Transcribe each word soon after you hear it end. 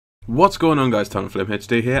What's going on, guys? Flame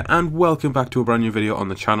HD here, and welcome back to a brand new video on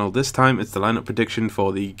the channel. This time it's the lineup prediction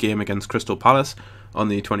for the game against Crystal Palace on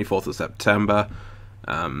the 24th of September.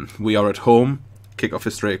 We are at home, kickoff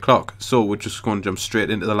is 3 o'clock, so we're just going to jump straight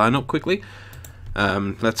into the lineup quickly.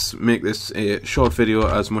 Let's make this a short video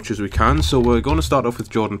as much as we can. So we're going to start off with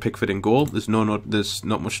Jordan Pickford in goal. There's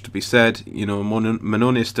not much to be said. You know,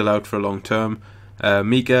 Manone is still out for a long term.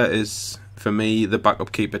 Mika is, for me, the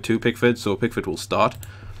backup keeper to Pickford, so Pickford will start.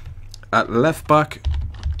 At left back,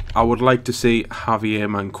 I would like to see Javier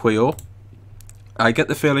Manquillo. I get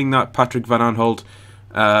the feeling that Patrick Van Aanholt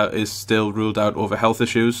is still ruled out over health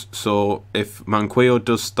issues, so if Manquillo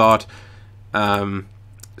does start, if Van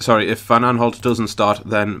Aanholt doesn't start,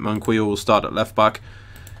 then Manquillo will start at left back.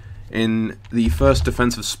 In the first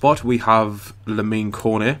defensive spot, we have Lamine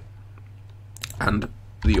Kone, and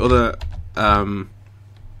the other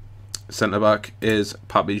centre back is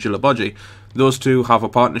Papi Djilobodji. Those two have a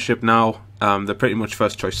partnership now. They're pretty much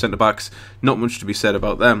first choice centre backs. Not much to be said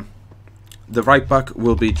about them. The right back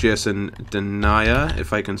will be Jason Denayer,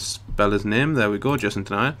 if I can spell his name. There we go, Jason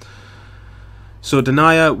Denayer. So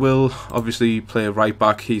Denayer will obviously play right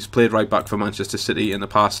back. He's played right back for Manchester City in the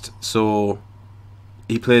past. So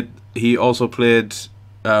he also played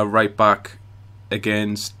right back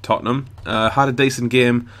against Tottenham. Had a decent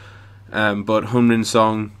game, but Heung-min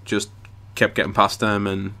Son just kept getting past them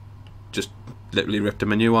and just literally ripped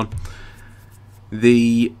him a new one.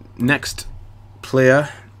 The next player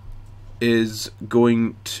is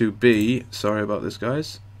going to be, sorry about this,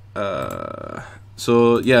 guys.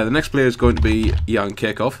 So yeah, the next player is going to be Jan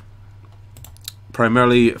Kirchhoff,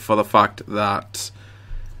 primarily for the fact that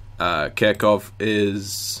Kirchhoff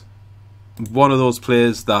is one of those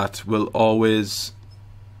players that will always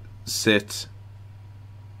sit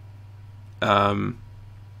in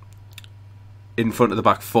front of the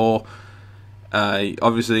back four.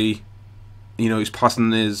 Obviously, you know, his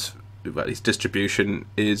passing his distribution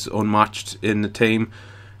is unmatched in the team,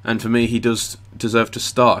 and for me, he does deserve to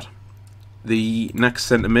start. The next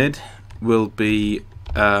centre mid will be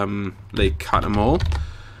Lee Catamol,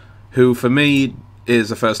 who for me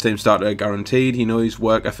is a first team starter guaranteed. You know, his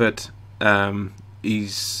work effort,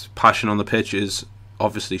 his passion on the pitch is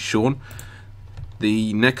obviously shown.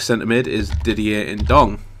 The next centre mid is Didier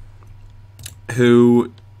Ndong,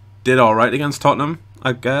 who did alright against Tottenham,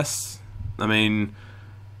 I guess. I mean,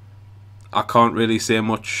 I can't really say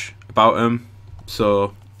much about him,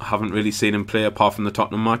 so I haven't really seen him play apart from the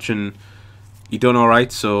Tottenham match, and he done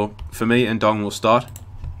alright, so for me, Ndong will start.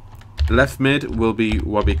 Left mid will be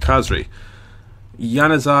Wabi Kazri.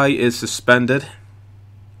 Januzaj is suspended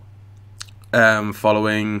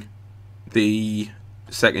following the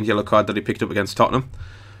second yellow card that he picked up against Tottenham.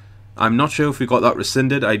 I'm not sure if we got that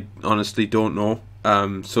rescinded. I honestly don't know.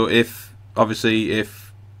 So if Januzaj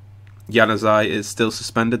is still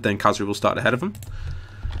suspended, then Kazri will start ahead of him.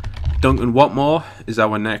 Duncan Watmore is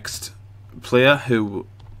our next player, who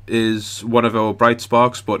is one of our bright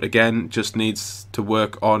sparks, but again just needs to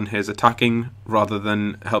work on his attacking rather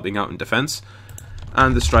than helping out in defence.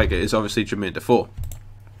 And the striker is obviously Jermaine Defoe.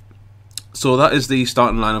 So that is the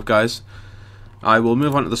starting lineup, guys. I will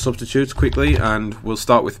move on to the substitutes quickly, and we'll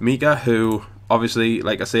start with Mika, who obviously,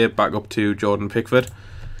 like I say, back up to Jordan Pickford.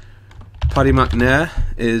 Paddy McNair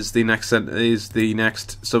is the next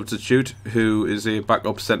substitute, who is a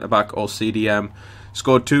backup centre back or CDM.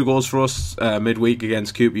 Scored 2 goals for us midweek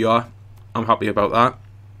against QPR. I'm happy about that.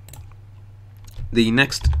 The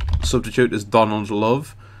next substitute is Donald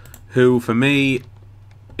Love, who for me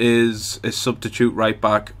is a substitute right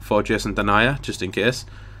back for Jason Denayer, just in case.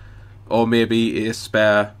 Or maybe a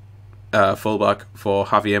spare fullback for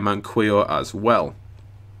Javier Manquillo as well.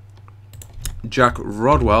 Jack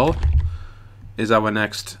Rodwell is our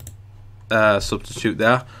next substitute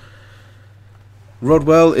there.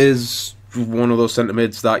 Rodwell is one of those centre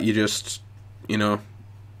mids that you just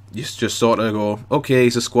sort of go, okay,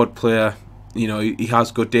 he's a squad player. You know, he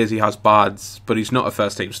has good days, he has bads, but he's not a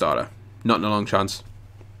first team starter. Not in a long chance.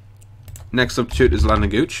 Next substitute is Landon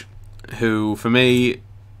Gooch, who for me,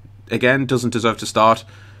 again, doesn't deserve to start.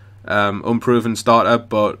 Unproven starter,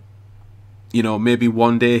 but you know, maybe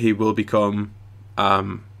one day he will become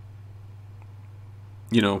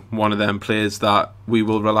you know, one of them players that we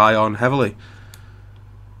will rely on heavily.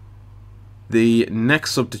 The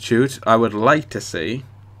next substitute I would like to see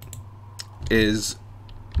is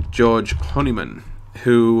George Honeyman,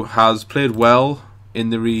 who has played well in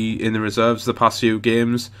the reserves the past few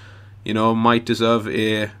games. You know, might deserve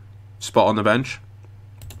a spot on the bench.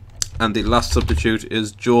 And the last substitute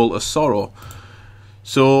is Joel Asoro.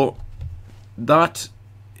 So that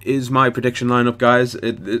is my prediction lineup, guys.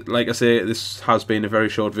 Like I say, this has been a very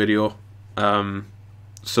short video.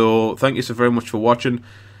 So thank you so very much for watching.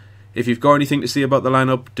 If you've got anything to say about the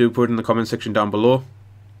lineup, do put it in the comment section down below.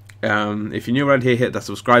 If you're new around here, hit that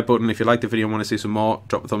subscribe button. If you like the video and want to see some more,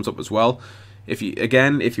 drop a thumbs up as well. If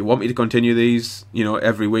you want me to continue these,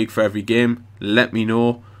 every week for every game, let me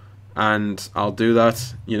know, and I'll do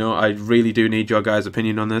that. I really do need your guys'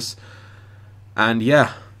 opinion on this. And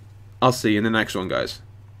yeah, I'll see you in the next one, guys.